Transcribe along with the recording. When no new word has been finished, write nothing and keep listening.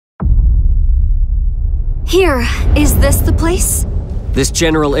Here, is this the place? This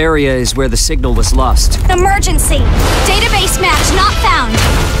general area is where the signal was lost. Emergency! Database match not found!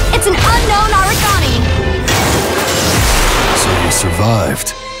 It's an unknown origami! So you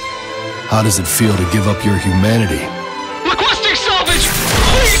survived. How does it feel to give up your humanity? Requesting salvage!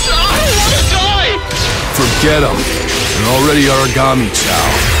 Please, I don't want to die! Forget them. They're already origami,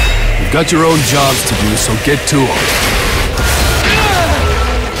 Chow. You've got your own jobs to do, so get to them.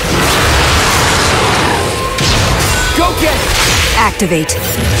 Go get it! Activate.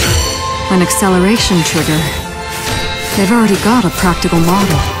 An acceleration trigger. They've already got a practical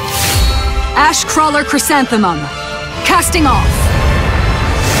model. Ash Crawler Chrysanthemum. Casting off.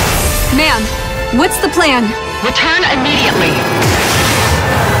 Man, what's the plan? Return immediately.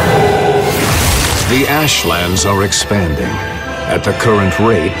 The Ashlands are expanding. At the current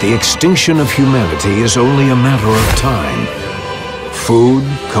rate, the extinction of humanity is only a matter of time. Food,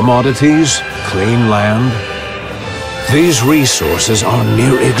 commodities, clean land. These resources are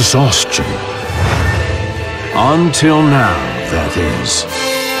near exhaustion. Until now, that is.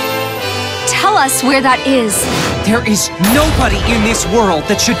 Tell us where that is. There is nobody in this world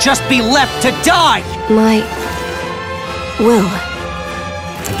that should just be left to die! My... will.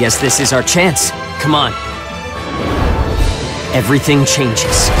 I guess this is our chance. Come on. Everything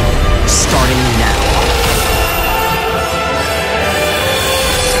changes. Starting now.